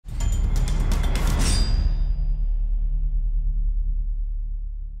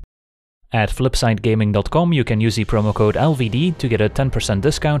At flipsidegaming.com you can use the promo code LVD to get a 10%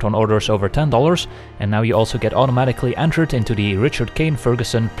 discount on orders over $10, and now you also get automatically entered into the Richard Kane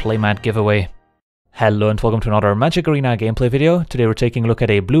Ferguson playmat giveaway. Hello and welcome to another Magic Arena gameplay video. Today we're taking a look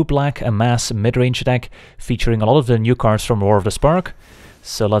at a blue-black Amass mid-range deck featuring a lot of the new cards from War of the Spark.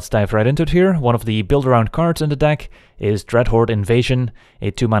 So let's dive right into it here. One of the build-around cards in the deck is Dreadhorde Invasion, a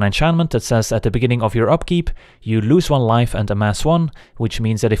 2-mana enchantment that says at the beginning of your upkeep, you lose 1 life and amass 1, which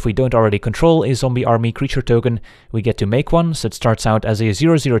means that if we don't already control a zombie army creature token, we get to make one. So it starts out as a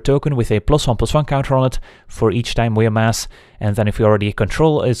 0/0 token with a +1/+1 counter on it for each time we amass, and then if we already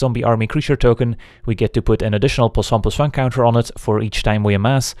control a zombie army creature token, we get to put an additional +1/+1 counter on it for each time we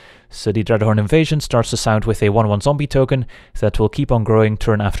amass. So the Dreadhorde Invasion starts us out with a 1/1 zombie token that will keep on growing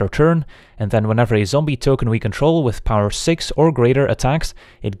turn after turn, and then whenever a zombie token we control with power 6 or greater attacks,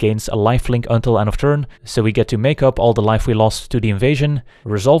 it gains a lifelink until end of turn, so we get to make up all the life we lost to the invasion.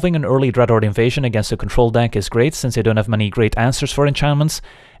 Resolving an early Dreadhorde Invasion against a control deck is great since they don't have many great answers for enchantments,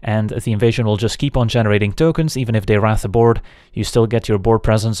 and the invasion will just keep on generating tokens. Even if they wrath the board, you still get your board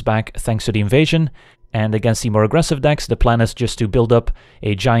presence back thanks to the invasion. And against the more aggressive decks, the plan is just to build up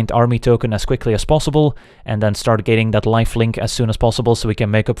a giant army token as quickly as possible, and then start getting that lifelink as soon as possible so we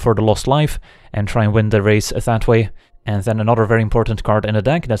can make up for the lost life and try and win the race that way. And then another very important card in the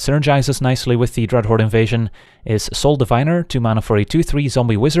deck that synergizes nicely with the Dreadhorde Invasion is Soul Diviner, 2 mana for a 2/3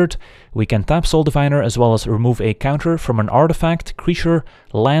 zombie wizard. We can tap Soul Diviner as well as remove a counter from an artifact, creature,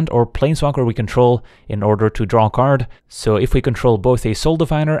 land or planeswalker we control in order to draw a card. So if we control both a Soul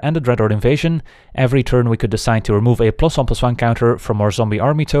Diviner and a Dreadhorde Invasion, every turn we could decide to remove a +1/+1 counter from our zombie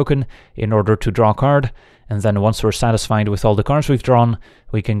army token in order to draw a card. And then once we're satisfied with all the cards we've drawn,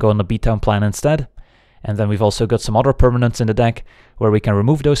 we can go on the beatdown plan instead. And then we've also got some other permanents in the deck where we can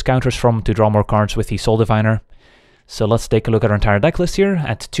remove those counters from to draw more cards with the Soul Diviner. So let's take a look at our entire deck list here.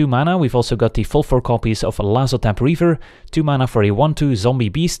 At 2 mana, we've also got the full 4 copies of Lazotep Reaver, 2 mana for a 1/2 zombie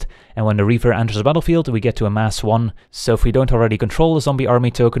beast, and when the Reaver enters the battlefield, we get to amass 1. So if we don't already control a zombie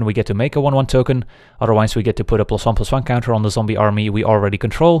army token, we get to make a 1/1 token, otherwise we get to put a +1/+1 counter on the zombie army we already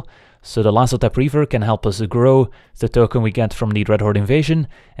control. So the Lazotep Reaver can help us grow the token we get from the Dreadhorde Invasion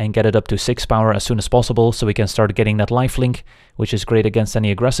and get it up to 6 power as soon as possible so we can start getting that lifelink, which is great against any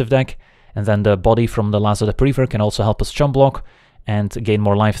aggressive deck. And then the body from the Lazotep Reaver can also help us chump block and gain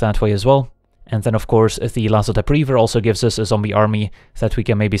more life that way as well. And then of course the Lazotep Reaver also gives us a zombie army that we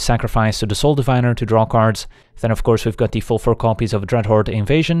can maybe sacrifice to the Soul Diviner to draw cards. Then of course we've got the full 4 copies of Dreadhorde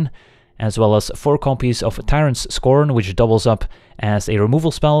Invasion, as well as 4 copies of Tyrant's Scorn, which doubles up as a removal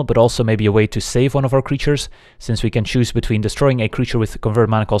spell, but also maybe a way to save one of our creatures, since we can choose between destroying a creature with convert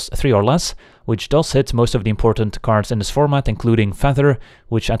mana cost 3 or less, which does hit most of the important cards in this format, including Feather,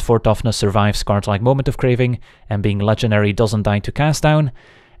 which at 4 toughness survives cards like Moment of Craving, and being legendary doesn't die to cast down,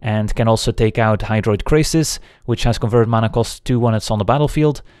 and can also take out Hydroid Krasis, which has convert mana cost 2 when it's on the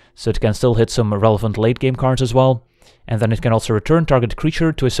battlefield, so it can still hit some relevant late game cards as well. And then it can also return target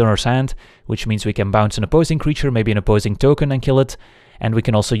creature to its owner's hand, which means we can bounce an opposing creature, maybe an opposing token, and kill it. And we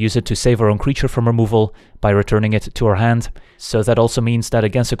can also use it to save our own creature from removal by returning it to our hand. So that also means that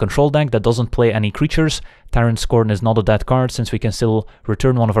against a control deck that doesn't play any creatures, Tyrant's Scorn is not a dead card, since we can still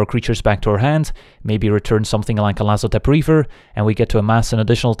return one of our creatures back to our hand, maybe return something like a Lazotep Reaver, and we get to amass an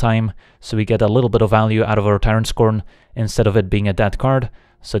additional time, so we get a little bit of value out of our Tyrant's Scorn instead of it being a dead card.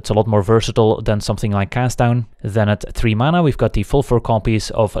 So it's a lot more versatile than something like Cast Down. Then at 3 mana, we've got the full 4 copies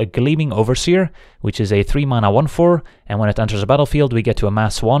of a Gleaming Overseer, which is a 3 mana 1/4, and when it enters the battlefield, we get to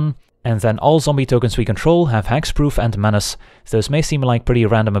amass 1. And then all zombie tokens we control have Hexproof and Menace. Those may seem like pretty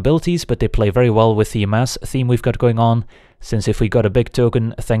random abilities, but they play very well with the Amass theme we've got going on, since if we got a big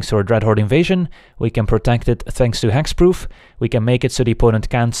token thanks to our Dreadhorde Invasion, we can protect it thanks to Hexproof, we can make it so the opponent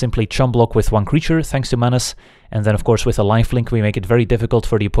can't simply chump block with 1 creature thanks to Menace, and then of course with a lifelink we make it very difficult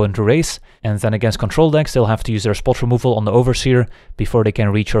for the opponent to race, and then against control decks they'll have to use their spot removal on the Overseer before they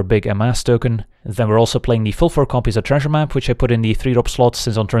can reach our big Amass token. Then we're also playing the full 4 copies of Treasure Map, which I put in the 3-drop slot,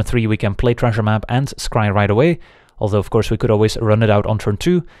 since on turn 3 we can play Treasure Map and Scry right away, although of course we could always run it out on turn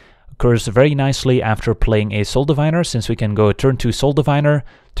 2. Occurs very nicely after playing a Soul Diviner, since we can go turn 2 Soul Diviner,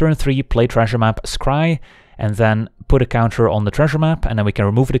 turn 3 play Treasure Map, Scry, and then put a counter on the Treasure Map, and then we can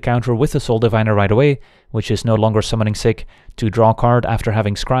remove the counter with the Soul Diviner right away, which is no longer summoning sick, to draw a card after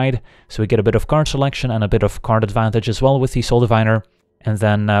having scryed, so we get a bit of card selection and a bit of card advantage as well with the Soul Diviner. And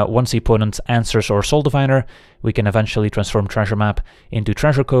then once the opponent answers our Soul Diviner, we can eventually transform Treasure Map into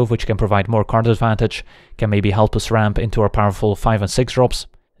Treasure Cove, which can provide more card advantage, can maybe help us ramp into our powerful 5 and 6 drops.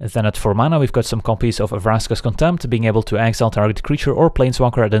 Then at 4 mana, we've got some copies of Vraska's Contempt, being able to exile target creature or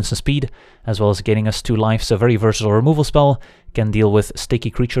planeswalker at instant speed, as well as gaining us 2 life, so very versatile removal spell, can deal with sticky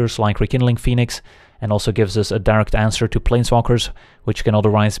creatures like Rekindling Phoenix, and also gives us a direct answer to planeswalkers, which can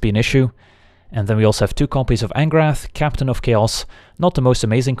otherwise be an issue. And then we also have 2 copies of Angrath, Captain of Chaos, not the most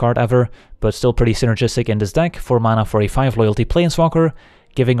amazing card ever, but still pretty synergistic in this deck, 4 mana for a 5 loyalty planeswalker,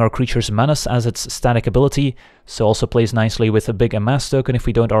 giving our creatures Menace as its static ability, so also plays nicely with a big Amass token if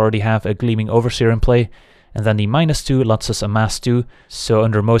we don't already have a Gleaming Overseer in play. And then the -2 lets us amass 2, so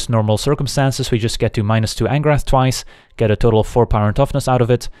under most normal circumstances we just get to -2 Angrath twice, get a total of 4 power and toughness out of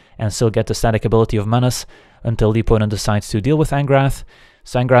it, and still get the static ability of Menace until the opponent decides to deal with Angrath.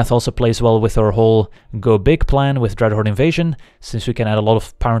 So Angrath also plays well with our whole go big plan with Dreadhorde Invasion, since we can add a lot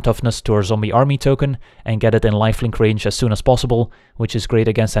of power and toughness to our zombie army token and get it in lifelink range as soon as possible, which is great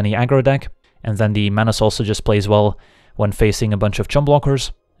against any aggro deck. And then the Menace also just plays well when facing a bunch of chump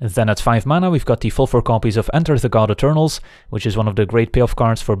blockers. Then at 5 mana, we've got the full 4 copies of Enter the God Eternals, which is one of the great payoff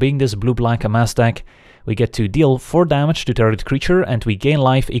cards for being this blue-black Amass deck. We get to deal 4 damage to target creature, and we gain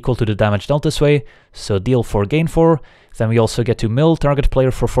life equal to the damage dealt this way, so deal 4, gain 4. Then we also get to mill target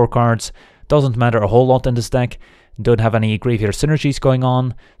player for 4 cards. Doesn't matter a whole lot in this deck. Don't have any graveyard synergies going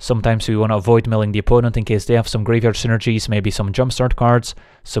on. Sometimes we want to avoid milling the opponent in case they have some graveyard synergies, maybe some jumpstart cards,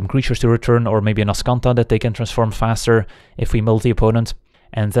 some creatures to return, or maybe an Ascanta that they can transform faster if we mill the opponent.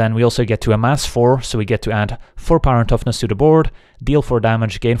 And then we also get to amass 4, so we get to add 4 power and toughness to the board, deal 4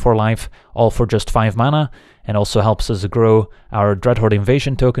 damage, gain 4 life, all for just 5 mana, and also helps us grow our Dreadhorde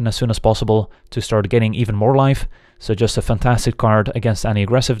Invasion token as soon as possible to start getting even more life. So just a fantastic card against any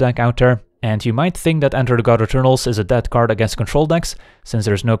aggressive deck out there. And you might think that Enter the God Eternals is a dead card against control decks, since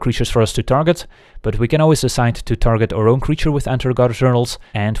there's no creatures for us to target, but we can always decide to target our own creature with Enter the God Eternals,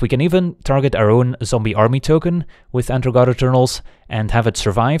 and we can even target our own zombie army token with Enter God Eternals and have it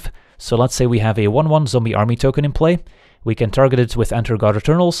survive. So let's say we have a 1/1 zombie army token in play, we can target it with Enter God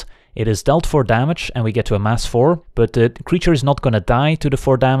Eternals, it is dealt 4 damage and we get to amass 4, but the creature is not going to die to the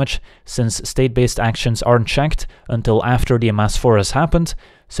 4 damage, since state-based actions aren't checked until after the amass 4 has happened.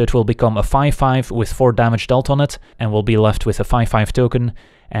 So it will become a 5/5 with 4 damage dealt on it, and we'll be left with a 5/5 token,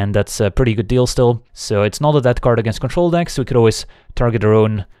 and that's a pretty good deal still. So it's not a dead card against control decks. We could always target our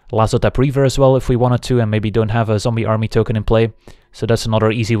own Lazotep Reaver as well if we wanted to, and maybe don't have a zombie army token in play. So that's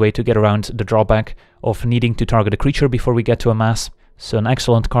another easy way to get around the drawback of needing to target a creature before we get to amass. So an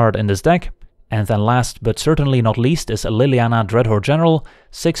excellent card in this deck. And then last but certainly not least is Liliana Dreadhorde General.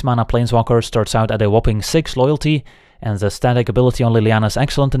 6 mana planeswalker, starts out at a whopping 6 loyalty, and the static ability on Liliana is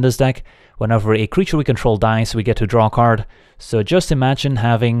excellent in this deck. Whenever a creature we control dies, we get to draw a card. So just imagine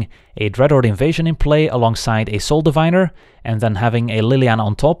having a Dreadhorde Invasion in play alongside a Soul Diviner, and then having a Liliana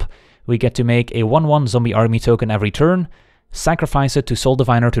on top. We get to make a 1/1 zombie army token every turn, sacrifice it to Soul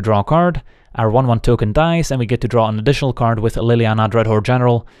Diviner to draw a card. Our 1/1 token dies, and we get to draw an additional card with Liliana Dreadhorde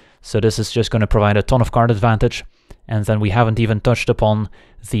General. So this is just going to provide a ton of card advantage. And then we haven't even touched upon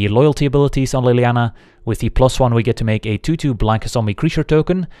the loyalty abilities on Liliana. With the +1 we get to make a 2/2 black zombie creature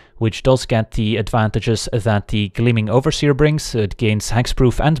token, which does get the advantages that the Gleaming Overseer brings. It gains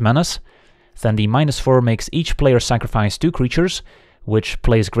Hexproof and Menace. Then the -4 makes each player sacrifice 2 creatures, which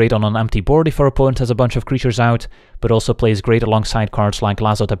plays great on an empty board if our opponent has a bunch of creatures out, but also plays great alongside cards like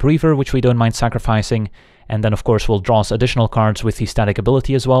Lazotep Reaver, which we don't mind sacrificing. And then of course we'll draw additional cards with the static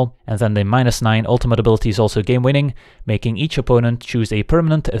ability as well. And then the -9 ultimate ability is also game winning, making each opponent choose a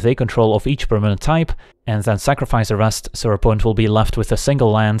permanent they control of each permanent type, and then sacrifice the rest, so our opponent will be left with a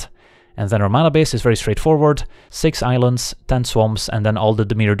single land. And then our mana base is very straightforward, 6 islands, 10 swamps, and then all the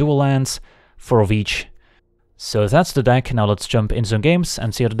Dimir dual lands, 4 of each. So that's the deck. Now let's jump in some games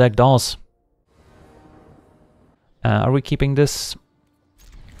and see how the deck does. Are we keeping this?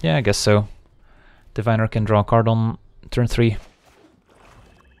 Yeah, I guess so. Diviner can draw a card on turn 3.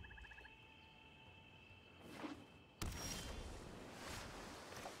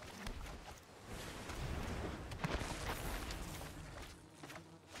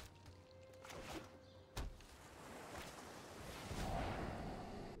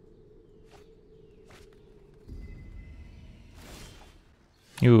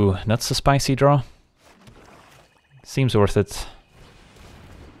 Ooh, that's a spicy draw. Seems worth it.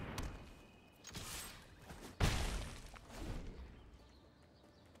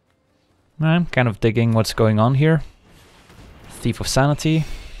 I'm kind of digging what's going on here. Thief of Sanity.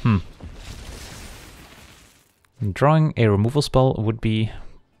 Drawing a removal spell would be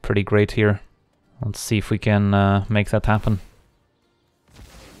pretty great here. Let's see if we can make that happen.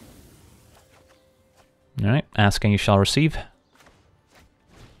 Alright, ask and you shall receive.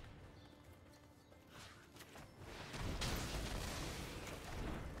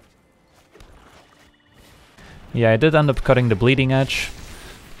 Yeah, I did end up cutting the bleeding edge.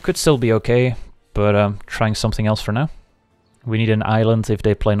 Could still be okay, but trying something else for now. We need an island if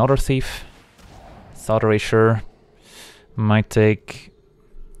they play another thief. Thought Erasure. Might take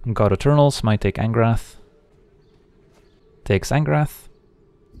God Eternals, might take Angrath. Takes Angrath.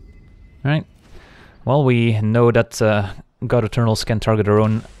 Alright. Well, we know that God Eternals can target their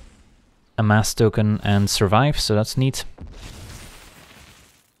own Amass token and survive, so that's neat.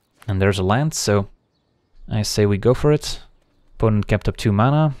 And there's a land, so I say we go for it. Opponent kept up 2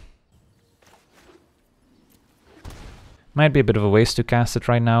 mana. Might be a bit of a waste to cast it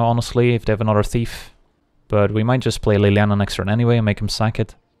right now, honestly, if they have another thief. But we might just play Liliana next turn anyway and make him sack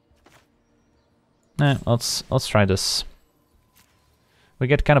it. Let's try this. We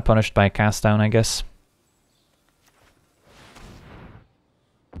get kind of punished by a cast down, I guess.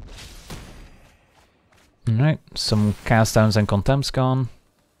 Alright, some cast downs and contempts gone.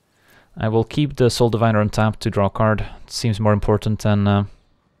 I will keep the Soul Diviner untapped to draw a card. It seems more important than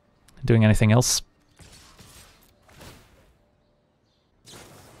doing anything else.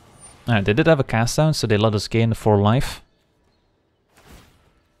 Alright, they did have a cast down, so they let us gain 4 life.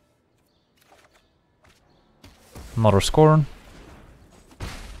 Another Scorn.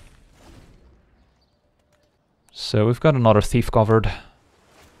 So we've got another thief covered.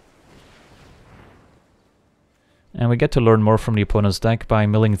 And we get to learn more from the opponent's deck by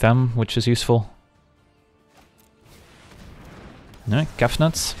milling them, which is useful. Alright,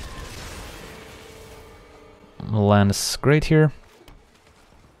 Kefnets. Land is great here.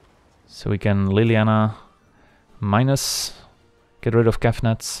 So we can Liliana minus, get rid of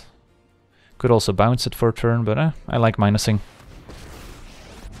Kefnets. Could also bounce it for a turn, but I like minusing.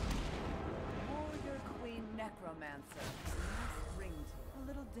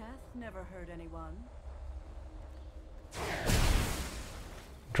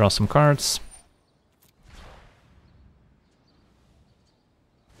 Draw some cards.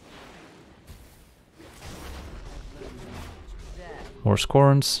 More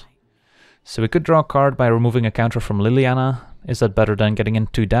Scorns. So we could draw a card by removing a counter from Liliana. Is that better than getting in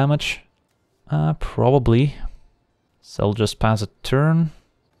 2 damage? Probably. So I'll just pass a turn.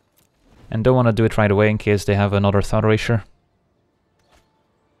 And don't want to do it right away in case they have another Thought Erasure.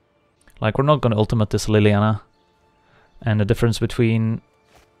 Like, we're not going to ultimate this Liliana. And the difference between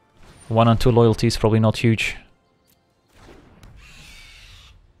 1 and 2 loyalty is probably not huge.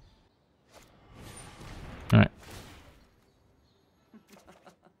 Alright.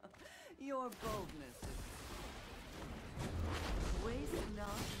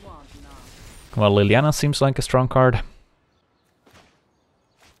 Well, Liliana seems like a strong card.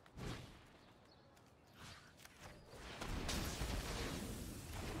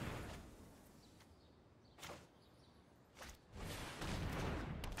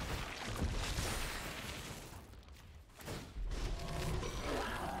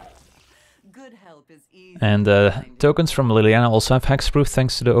 And tokens from Liliana also have hexproof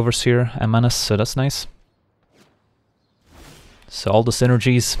thanks to the Overseer and Menace, so that's nice. So all the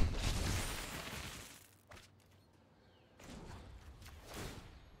synergies.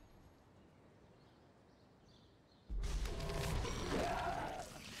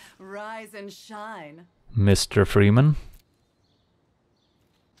 Rise and shine, Mr. Freeman.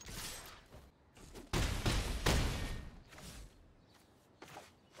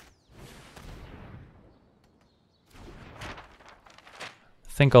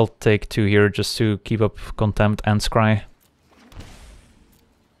 I think I'll take 2 here just to keep up Contempt and Scry.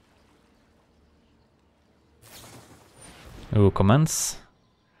 Ooh, commence.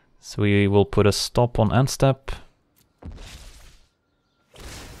 So we will put a stop on end step.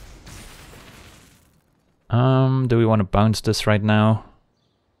 Do we want to bounce this right now?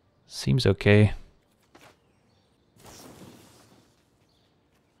 Seems okay.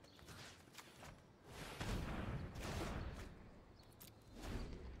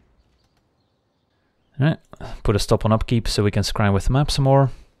 Alright, put a stop on upkeep so we can scry with the map some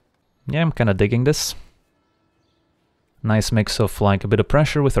more. Yeah, I'm kinda digging this. Nice mix of like a bit of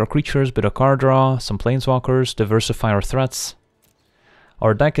pressure with our creatures, bit of card draw, some planeswalkers, diversify our threats.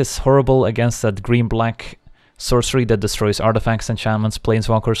 Our deck is horrible against that green-black sorcery that destroys artifacts, enchantments,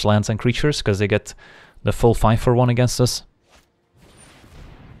 planeswalkers, lands and creatures, because they get the full 5-for-1 against us.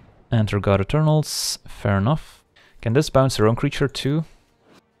 Enter God Eternals, fair enough. Can this bounce their own creature too?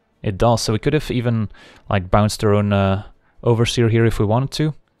 It does, so we could have even like bounced our own Overseer here if we wanted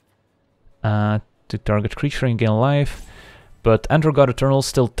to. To target creature and gain life. But Enter God Eternals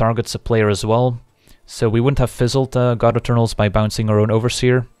still targets a player as well. So we wouldn't have fizzled God Eternals by bouncing our own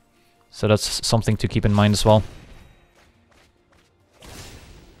Overseer. So that's something to keep in mind as well.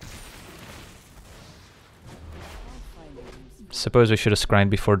 Suppose we should have scryed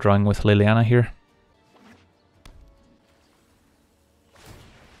before drawing with Liliana here.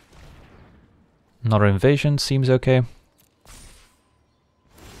 Another invasion seems okay.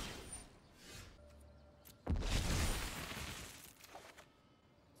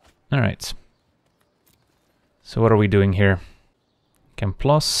 Alright. So what are we doing here? Can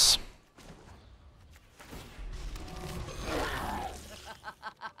plus.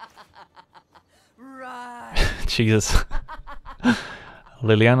 Right. Jesus.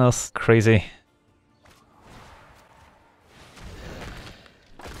 Liliana's crazy.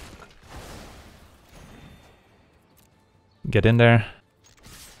 Get in there.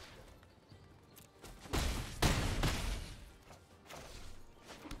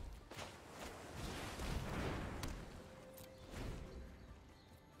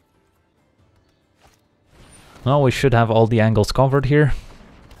 Well, we should have all the angles covered here.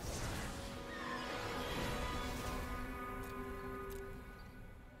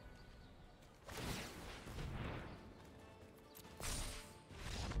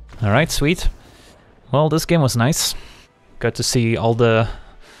 Alright, sweet. Well, this game was nice. Got to see all the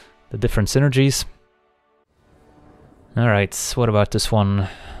different synergies. Alright, what about this one?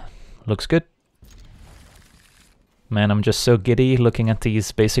 Looks good. Man, I'm just so giddy looking at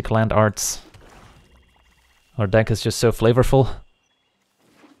these basic land arts. Our deck is just so flavorful.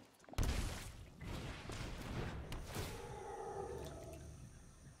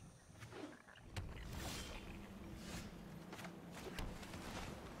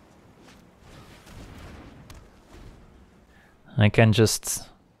 I can just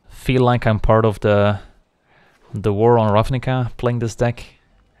feel like I'm part of the war on Ravnica playing this deck.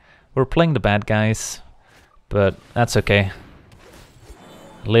 We're playing the bad guys, but that's okay.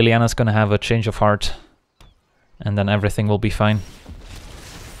 Liliana's gonna have a change of heart, and then everything will be fine.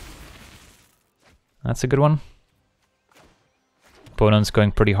 That's a good one. Opponent's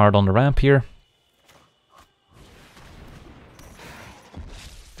going pretty hard on the ramp here.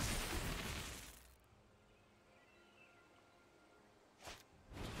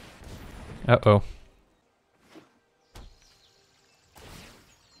 Uh-oh.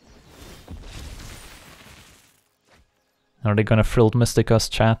 Are they gonna frilled mystic us,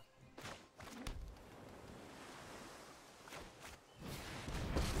 chat?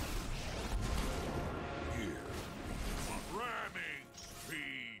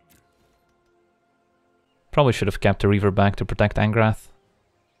 Probably should have kept the Reaver back to protect Angrath.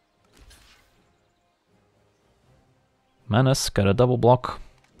 Manus got a double block.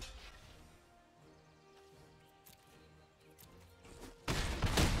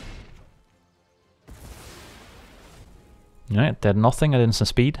 Alright, they're nothing at instant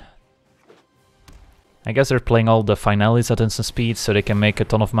speed. I guess they're playing all the finales at instant speed so they can make a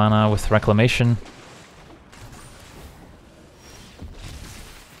ton of mana with Reclamation.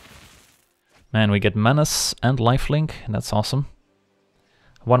 Man, we get Menace and Lifelink, that's awesome.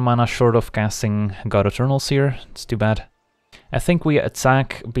 1 mana short of casting God Eternals here, it's too bad. I think we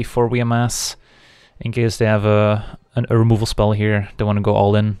attack before we amass, in case they have a removal spell here, they want to go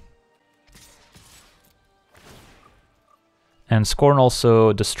all in. And Scorn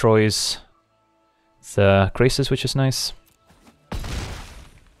also destroys the Krasis, which is nice.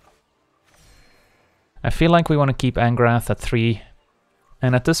 I feel like we want to keep Angrath at 3.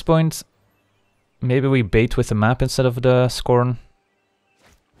 And at this point, maybe we bait with the map instead of the Scorn.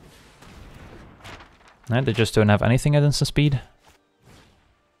 And they just don't have anything at instant speed.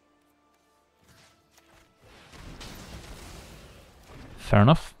 Fair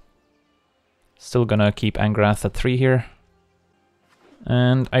enough. Still gonna keep Angrath at 3 here.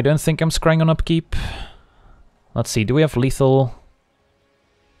 And I don't think I'm scrying on upkeep. Let's see, do we have lethal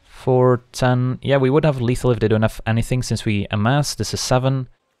for 10? Yeah, we would have lethal if they don't have anything since we amass. This is 7.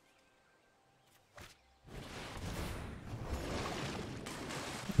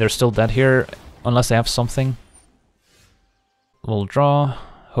 They're still dead here, unless they have something. We'll draw,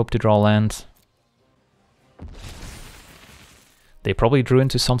 hope to draw land. They probably drew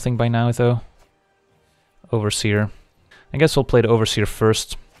into something by now though. Overseer. I guess we'll play the Overseer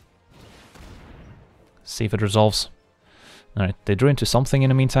first. See if it resolves. Alright, they drew into something in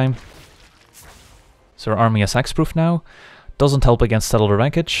the meantime. So our army is hexproof now. Doesn't help against Settle the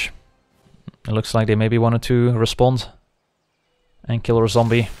Wreckage. It looks like they maybe wanted to respond and kill our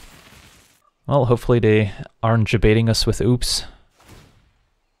zombie. Well, hopefully they aren't debating us with oops.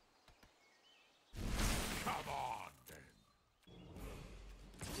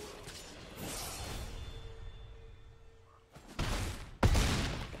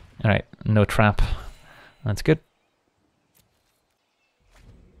 Alright, no trap. That's good.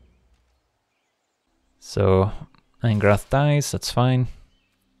 So, Angrath dies, that's fine.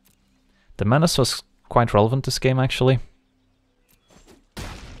 The Menace was quite relevant this game, actually.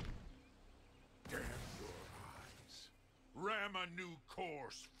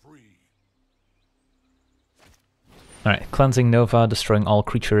 Alright, Cleansing Nova, destroying all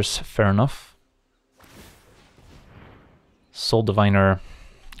creatures, fair enough. Soul Diviner,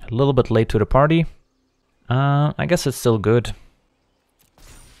 a little bit late to the party. I guess it's still good.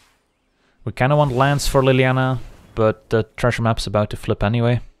 We kinda want lands for Liliana, but the treasure map's about to flip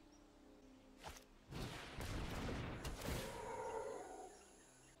anyway.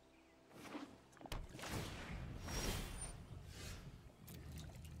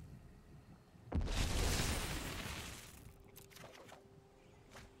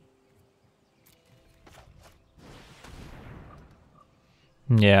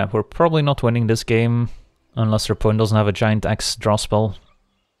 Yeah, we're probably not winning this game unless our opponent doesn't have a giant X draw spell.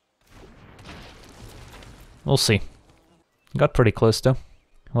 We'll see. Got pretty close though.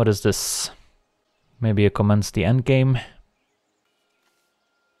 What is this? Maybe it commence the end game.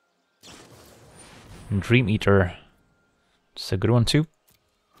 Dream Eater. It's a good one too.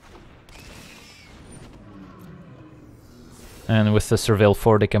 And with the Surveil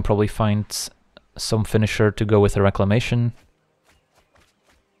 4 they can probably find some finisher to go with the Reclamation.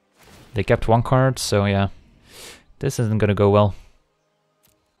 They kept one card, so yeah. This isn't gonna go well.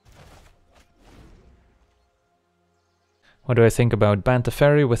 What do I think about Ban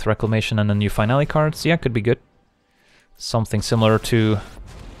Teferi with Reclamation and the new Finale cards? Yeah, could be good. Something similar to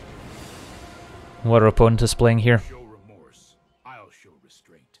what our opponent is playing here.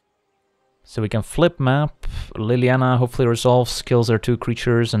 So we can flip map. Liliana hopefully resolves, kills their 2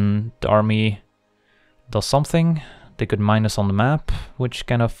 creatures, and the army does something. They could minus on the map, which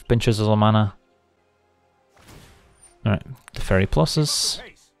kind of pinches a mana. Alright, the Fairy pluses.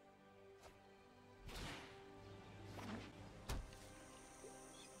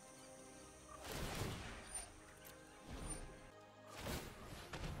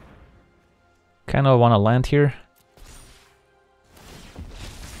 Kinda wanna land here.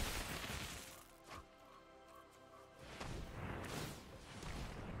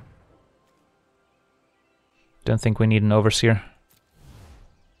 Don't think we need an Overseer.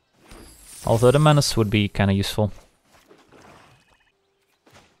 Although the Menace would be kinda useful.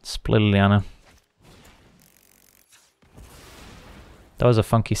 Split Liliana. That was a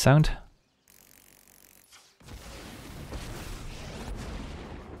funky sound.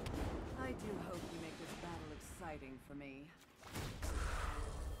 I do hope you make this battle exciting for me.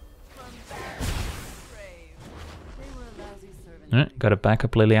 From bad to brave. They were a lousy servant. Alright, gotta back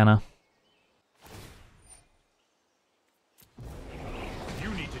up Liliana.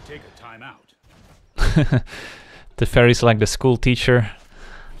 Take a time out. The fairy's like the school teacher.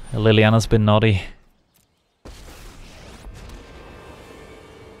 Liliana's been naughty.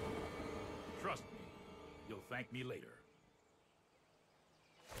 Trust me, you'll thank me later.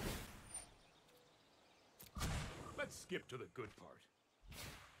 Let's skip to the good part.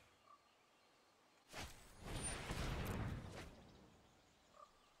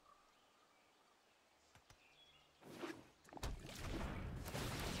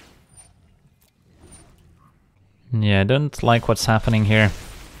 Yeah, I don't like what's happening here.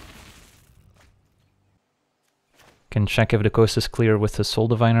 Can check if the coast is clear with the Soul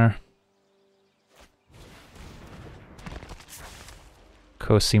Diviner.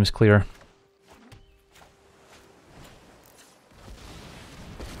 Coast seems clear.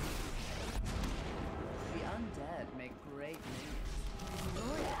 The undead make great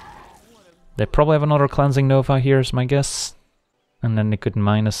news. They probably have another Cleansing Nova here is my guess. And then they could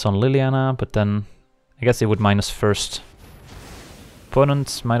minus on Liliana, but then I guess they would minus first.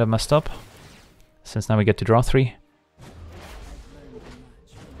 Opponent might have messed up, since now we get to draw 3.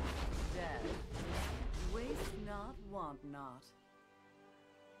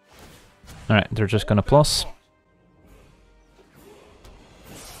 Alright, they're just gonna plus.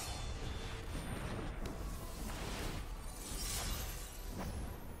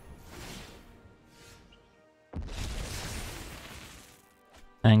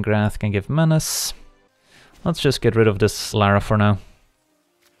 Angrath can give Menace. Let's just get rid of this Lara for now.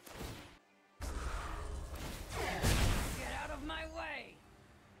 Get out of my way.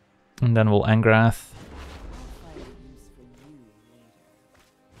 And then we'll Angrath.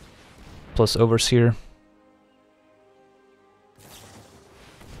 Plus Overseer.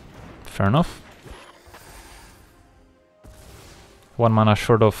 Fair enough. 1 mana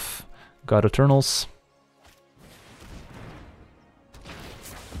short of God Eternals.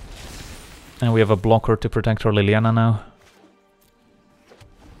 And we have a blocker to protect our Liliana now.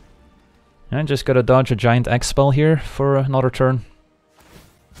 And just gotta dodge a giant X spell here for another turn.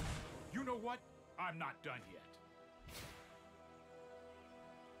 You know what? I'm not done yet.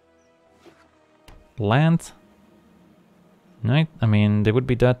 Land. Right, I mean, they would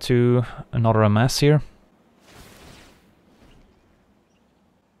be dead to another Amass here.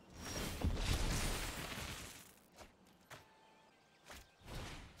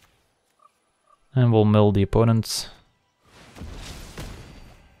 And we'll mill the opponents.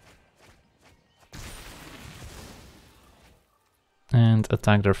 And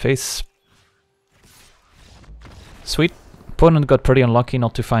attack their face. Sweet. Opponent got pretty unlucky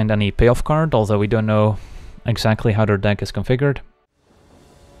not to find any payoff card, although we don't know exactly how their deck is configured.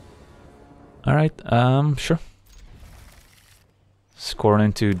 Alright, sure. Scoring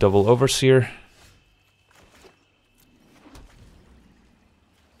into double Overseer.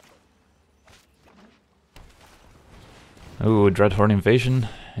 Ooh, Dreadhorde Invasion.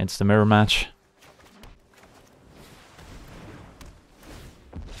 It's the mirror match.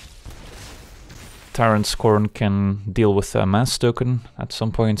 Tyrant Scorn can deal with a Amass token at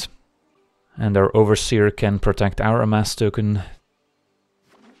some point. And our Overseer can protect our Amass token.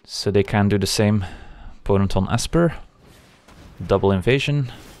 So they can do the same. Opponent on Esper. Double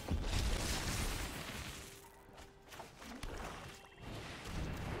Invasion.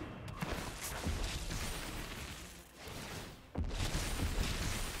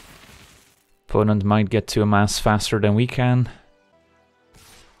 Opponent might get to Amass faster than we can.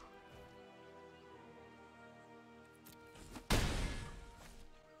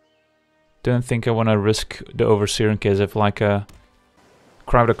 Don't think I want to risk the Overseer in case of like a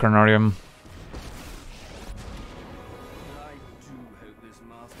Crowded Carnarium. I do hope this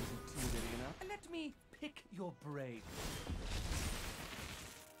mask isn't intimidating enough. Let me pick your brain.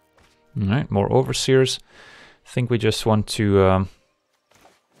 Alright, more Overseers. I think we just want to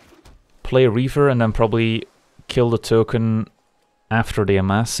play Reaver and then probably kill the token after the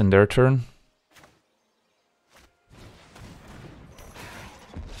Amass in their turn.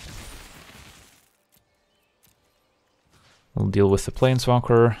 We'll deal with the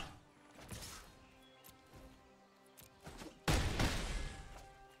Planeswalker.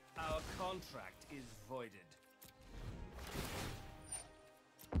 Our contract is voided.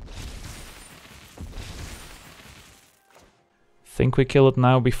 Think we kill it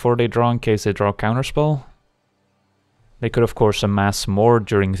now before they draw in case they draw Counterspell. They could of course amass more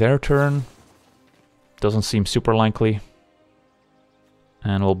during their turn. Doesn't seem super likely.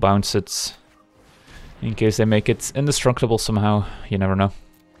 And we'll bounce it in case they make it indestructible somehow. You never know.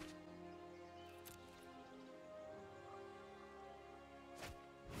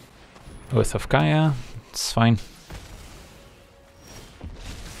 Oath of Kaya, it's fine.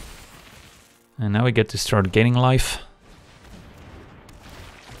 And now we get to start gaining life.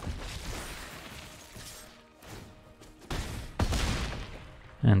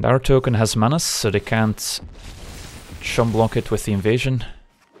 And our token has Menace, so they can't chum block it with the invasion.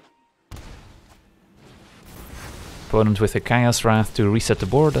 Opponent with a Kaya's Wrath to reset the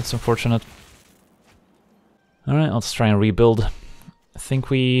board, that's unfortunate. Alright, let's try and rebuild. I think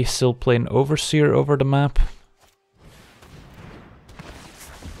we still play an Overseer over the map.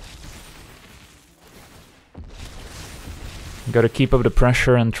 Gotta keep up the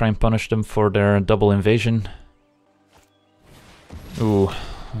pressure and try and punish them for their double invasion. Ooh,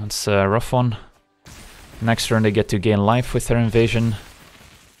 that's a rough one. Next turn they get to gain life with their invasion.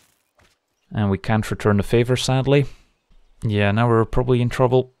 And we can't return the favor, sadly. Yeah, now we're probably in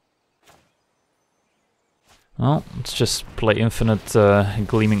trouble. Well, let's just play infinite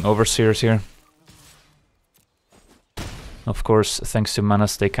Gleaming Overseers here. Of course, thanks to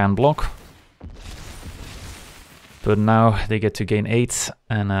Menace they can block. But now they get to gain 8,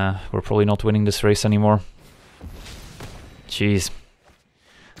 and we're probably not winning this race anymore. Jeez.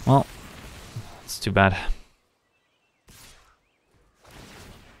 Well, it's too bad.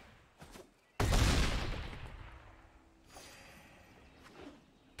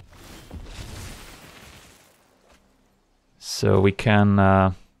 So we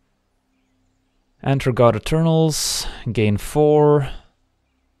can enter God Eternals, gain 4,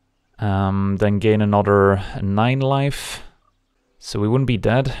 then gain another 9 life, so we wouldn't be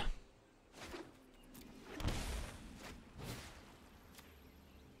dead.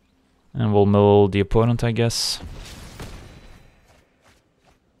 And we'll mill the opponent, I guess.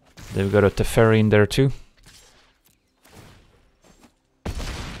 They've got a Teferi in there too.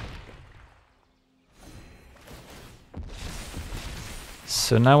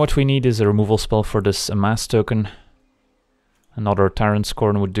 So now what we need is a removal spell for this Amass token. Another Tyrant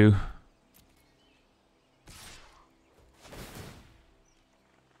Scorn would do.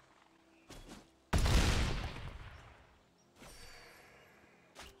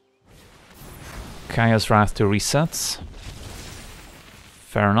 Kaya's Wrath to reset.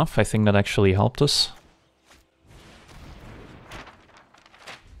 Fair enough, I think that actually helped us.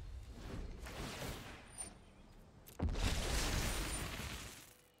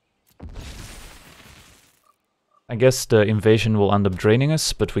 I guess the invasion will end up draining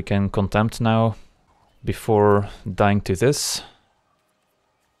us, but we can contempt now before dying to this.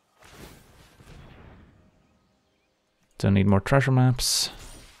 Don't need more treasure maps.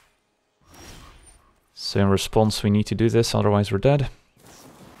 So in response we need to do this, otherwise we're dead.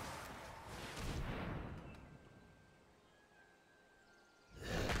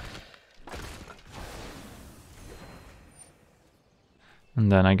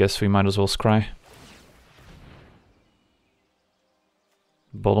 And then I guess we might as well scry.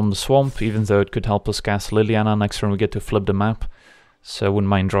 Bottom the swamp, even though it could help us cast Liliana next turn we get to flip the map. So I wouldn't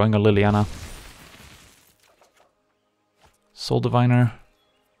mind drawing a Liliana. Soul Diviner.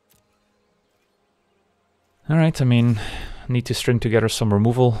 Alright, I mean, need to string together some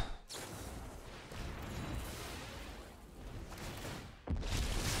removal.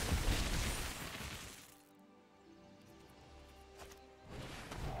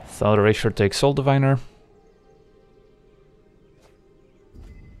 Thought Erasure takes Soul Diviner.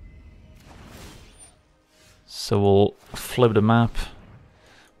 So we'll flip the map,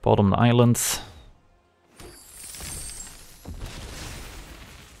 bottom the island.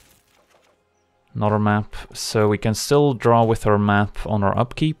 Another map, so we can still draw with our map on our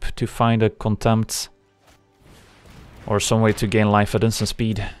upkeep to find a contempt or some way to gain life at instant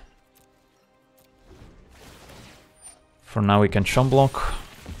speed. For now we can chum block.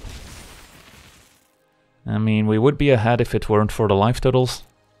 I mean, we would be ahead if it weren't for the life totals.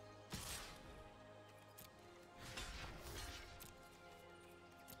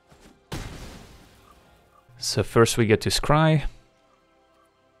 So first we get to scry.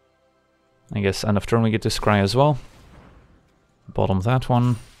 I guess end of turn we get to scry as well. Bottom that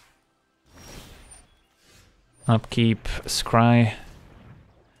one. Upkeep, scry.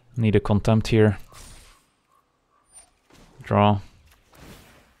 Need a contempt here. Draw.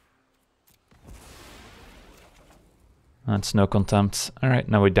 That's no contempt. Alright,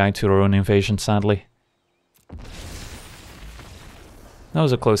 now we die to our own invasion, sadly. That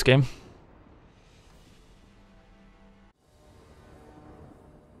was a close game.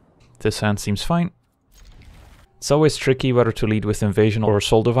 This hand seems fine. It's always tricky whether to lead with Invasion or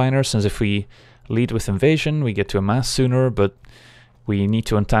Soul Diviner, since if we lead with Invasion, we get to Amass sooner, but we need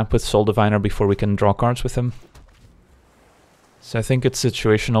to untap with Soul Diviner before we can draw cards with him. So I think it's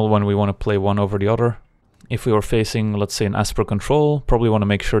situational when we want to play one over the other. If we were facing, let's say, an Esper control, probably want to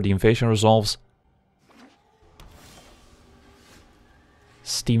make sure the Invasion resolves.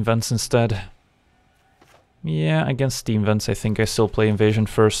 Steam Vents instead. Yeah, against Steam Vents I think I still play Invasion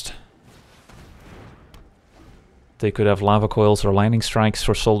first. They could have Lava Coils or Lightning Strikes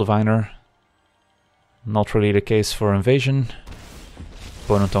for Soul Diviner. Not really the case for Invasion.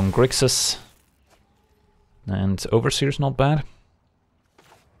 Opponent on Grixis. And Overseer's not bad.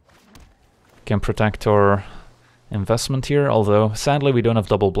 Can protect our investment here, although sadly we don't have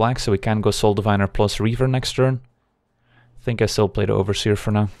double black, so we can go Soul Diviner plus Reaver next turn. I think I still play the Overseer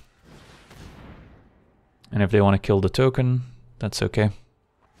for now. And if they want to kill the token, that's okay.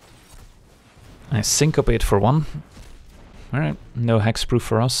 I syncopate for one. Alright, no hexproof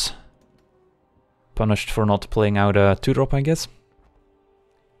for us. Punished for not playing out a 2-drop, I guess.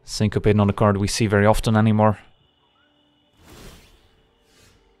 Syncopate not a card we see very often anymore.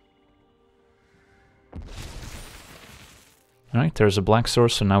 Alright, there's a black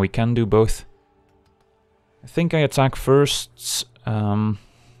source, so now we can do both. I think I attack first,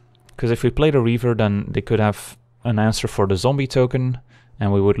 because if we play the Reaver, then they could have an answer for the zombie token,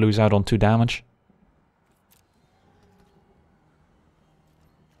 and we would lose out on 2 damage.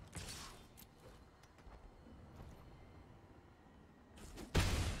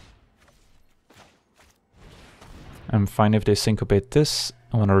 I'm fine if they syncopate this.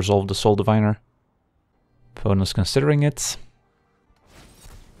 I want to resolve the Soul Diviner. Opponent's considering it.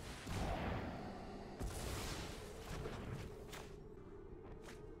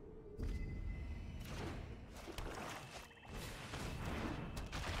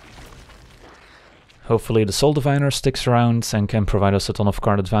 Hopefully the Soul Diviner sticks around and can provide us a ton of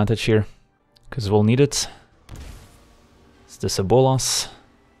card advantage here, because we'll need it. Is this a Bolas?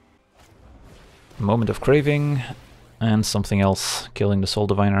 Moment of Craving, and something else, killing the Soul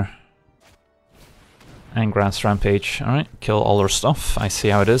Diviner. And Grass Rampage. Alright, kill all our stuff, I see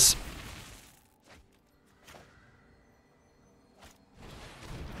how it is.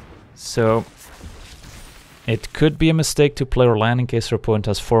 So, It could be a mistake to play our land in case our opponent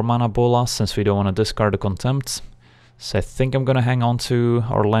has 4 mana bolas, since we don't want to discard the contempt. So I think I'm gonna hang on to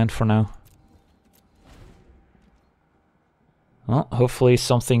our land for now. Well, hopefully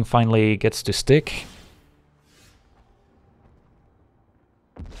something finally gets to stick.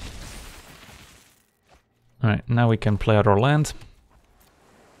 Alright, now we can play out our land.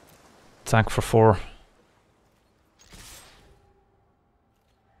 Attack for 4.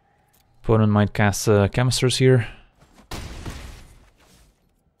 Opponent might cast Chemisters here.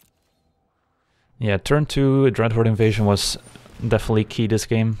 Yeah, turn 2 Dreadhorde Invasion was definitely key this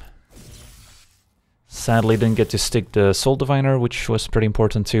game. Sadly didn't get to stick the Soul Diviner, which was pretty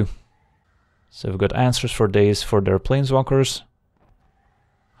important too. So we've got answers for days for their Planeswalkers.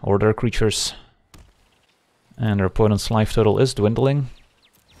 Or their creatures. And their opponent's life total is dwindling.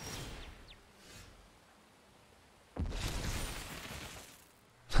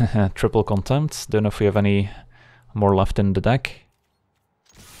 Triple Contempt. Don't know if we have any more left in the deck.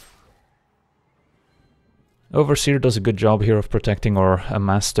 Overseer does a good job here of protecting our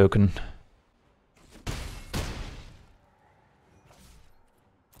Amass token.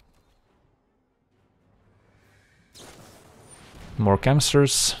 More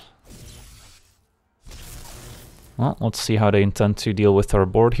Chemisters. Well, let's see how they intend to deal with our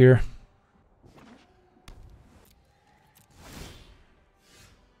board here.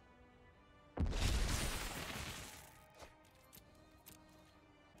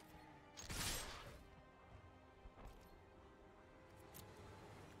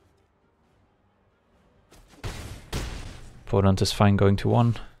 Opponent is fine going to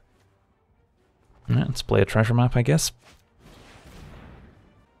 1. Yeah, let's play a treasure map, I guess.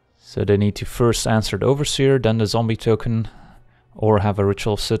 So they need to first answer the Overseer, then the zombie token, or have a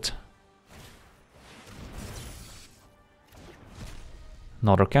Ritual of Sit.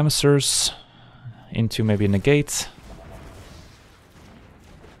 Another Chemisters, into maybe Negate.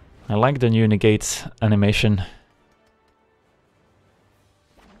 I like the new Negate animation.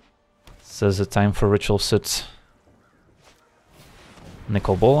 Says a time for Ritual of Sit.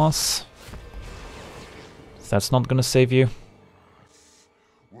 Nicol Bolas. That's not gonna save you.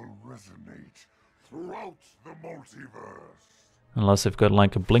 Will resonate throughout the multiverse. Unless they've got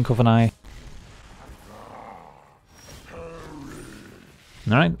like a blink of an eye.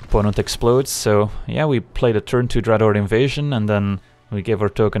 Alright, opponent explodes, so yeah, we played a turn 2 Dreadhorde Invasion and then we gave our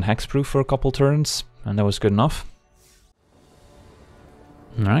token hexproof for a couple turns, and that was good enough.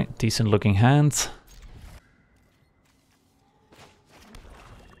 Alright, decent looking hand.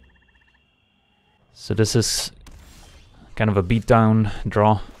 So this is kind of a beatdown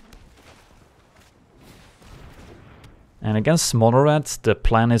draw. And against mono red, the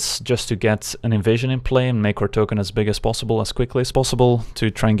plan is just to get an invasion in play and make our token as big as possible, as quickly as possible,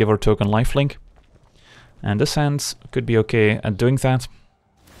 to try and give our token lifelink. And this hand could be okay at doing that.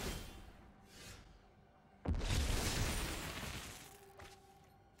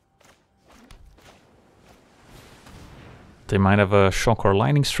 They might have a shock or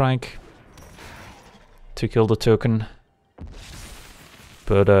lightning strike to kill the token,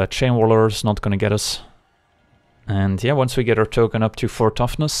 but Chain Whirler is not gonna get us. And yeah, once we get our token up to 4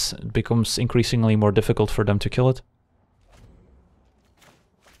 toughness, it becomes increasingly more difficult for them to kill it.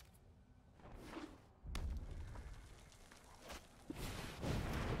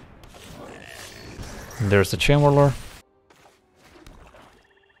 And there's the Chain Whirler.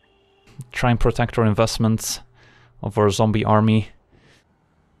 Try and protect our investments of our zombie army.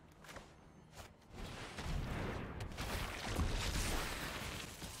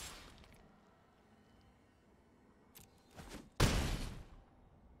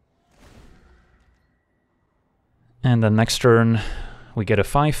 And then next turn we get a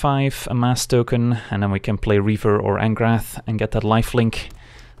 5/5 Amass token, and then we can play Reaver or Angrath and get that lifelink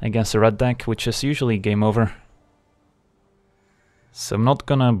against the red deck, which is usually game over. So I'm not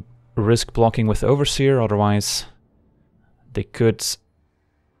gonna risk blocking with Overseer, otherwise they could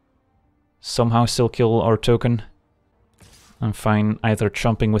somehow still kill our token. I'm fine either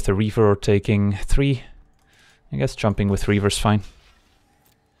jumping with the Reaver or taking 3. I guess jumping with Reaver's fine,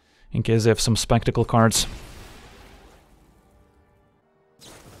 in case they have some spectacle cards.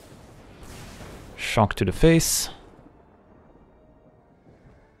 Shock to the face.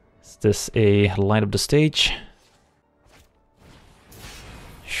 Is this a light up the stage?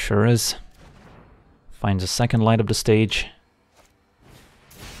 Sure is. Finds a second light up the stage.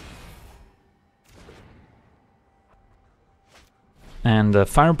 And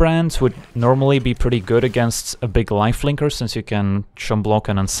Firebrand would normally be pretty good against a big lifelinker, since you can chum block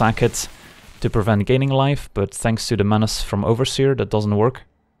and then sack it to prevent gaining life, but thanks to the menace from Overseer, that doesn't work.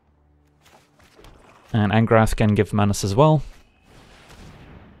 And Angrath can give menace as well.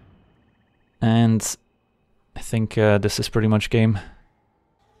 And I think this is pretty much game.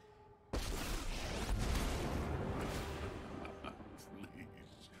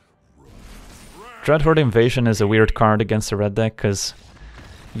 Dreadhorde Invasion is a weird card against the red deck, because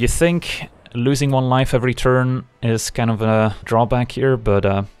you think losing 1 life every turn is kind of a drawback here, but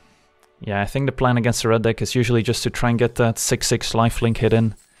yeah, I think the plan against the red deck is usually just to try and get that 6/6 lifelink hit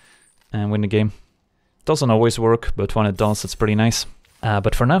in and win the game. Doesn't always work, but when it does, it's pretty nice.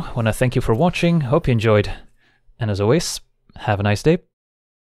 But for now, I want to thank you for watching, hope you enjoyed, and as always, have a nice day.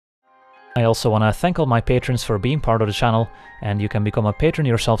 I also want to thank all my patrons for being part of the channel, and you can become a patron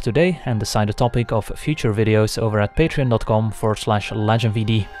yourself today and decide the topic of future videos over at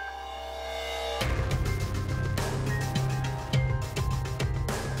patreon.com/LegenVD.